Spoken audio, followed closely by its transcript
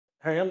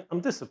Harry, I'm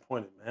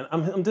disappointed, man.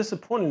 I'm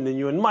disappointed in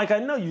you. And Mike, I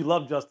know you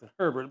love Justin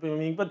Herbert.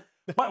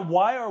 But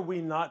why are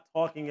we not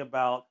talking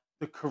about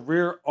the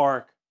career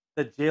arc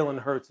that Jalen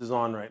Hurts is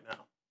on right now?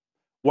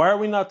 Why are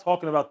we not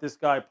talking about this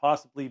guy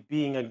possibly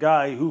being a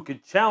guy who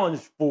could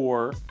challenge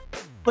for?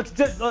 Let's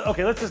just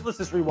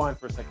rewind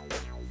for a second.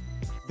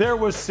 There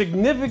was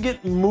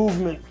significant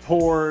movement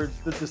towards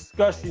the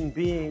discussion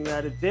being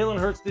that if Jalen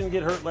Hurts didn't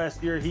get hurt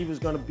last year, he was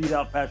going to beat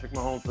out Patrick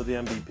Mahomes for the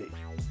MVP.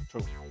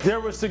 True. There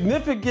was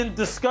significant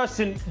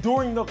discussion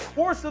during the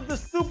course of the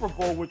Super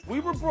Bowl, which we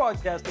were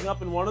broadcasting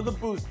up in one of the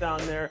booths down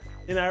there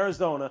in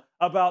Arizona,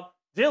 about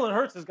Jalen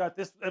Hurts has got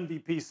this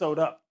MVP sewed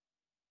up.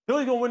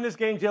 Philly's going to win this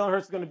game. Jalen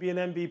Hurts is going to be an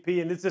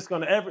MVP, and it's just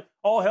going to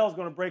all hell's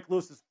going to break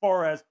loose as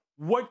far as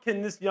what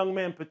can this young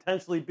man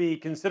potentially be,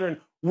 considering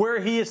where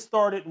he has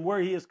started and where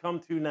he has come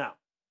to now.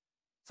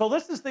 So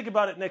let's just think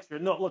about it next year.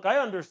 No, look, I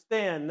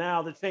understand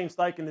now that Shane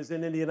Steichen is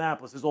in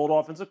Indianapolis, his old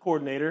offensive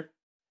coordinator,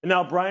 and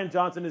now Brian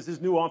Johnson is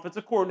his new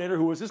offensive coordinator,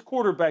 who was his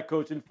quarterback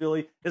coach in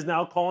Philly, is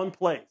now calling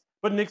plays.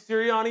 But Nick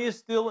Sirianni is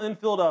still in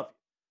Philadelphia.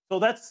 So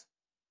that's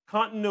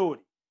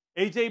continuity.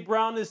 A.J.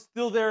 Brown is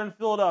still there in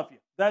Philadelphia.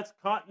 That's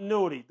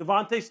continuity.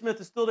 Devontae Smith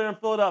is still there in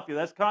Philadelphia.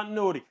 That's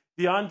continuity.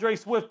 DeAndre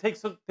Swift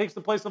takes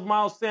the place of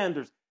Miles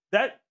Sanders.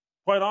 That,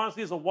 quite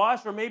honestly, is a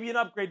wash or maybe an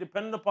upgrade,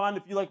 depending upon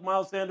if you like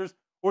Miles Sanders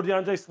or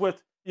DeAndre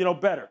Swift,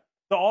 better.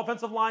 The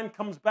offensive line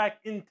comes back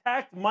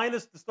intact,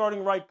 minus the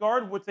starting right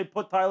guard, which they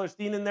put Tyler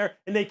Steen in there,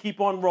 and they keep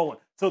on rolling.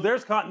 So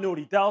there's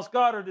continuity. Dallas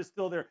Goedert is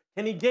still there.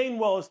 Kenny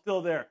Gainwell is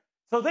still there.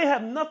 So they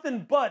have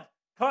nothing but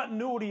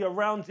continuity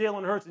around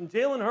Jalen Hurts. And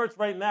Jalen Hurts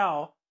right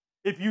now,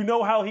 if you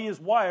know how he is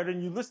wired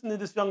and you listen to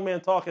this young man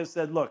talk, has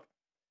said, look,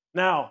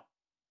 now,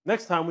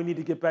 next time we need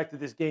to get back to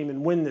this game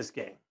and win this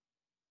game.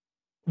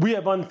 We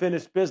have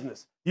unfinished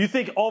business. You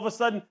think all of a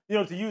sudden,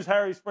 to use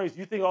Harry's phrase,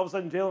 you think all of a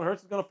sudden Jalen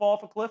Hurts is going to fall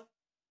off a cliff?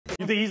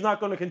 You think he's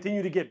not going to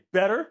continue to get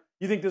better?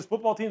 You think this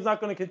football team's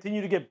not going to continue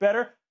to get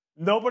better?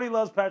 Nobody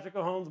loves Patrick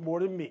Mahomes more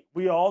than me.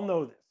 We all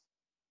know this.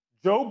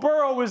 Joe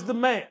Burrow is the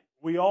man.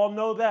 We all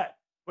know that.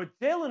 But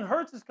Jalen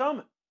Hurts is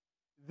coming.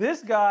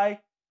 This guy,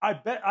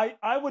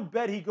 I would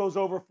bet he goes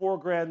over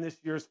 $4,000 this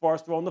year as far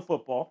as throwing the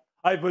football.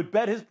 I would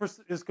bet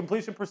his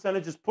completion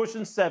percentage is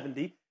pushing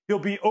 70. He'll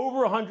be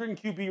over 100 in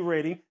QB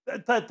rating. The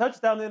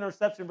touchdown to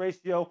interception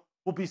ratio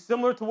will be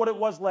similar to what it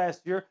was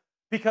last year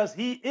because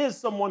he is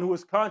someone who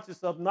is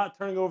conscious of not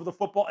turning over the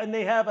football, and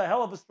they have a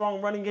hell of a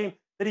strong running game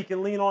that he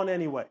can lean on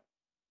anyway.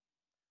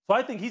 So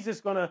I think he's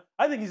just going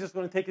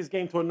to take his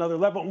game to another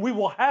level, and we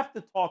will have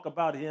to talk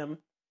about him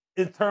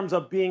in terms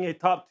of being a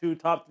top 2,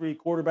 top 3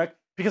 quarterback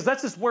because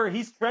that's just where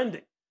he's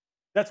trending.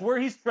 That's where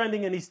he's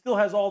trending, and he still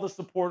has all the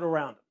support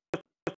around him.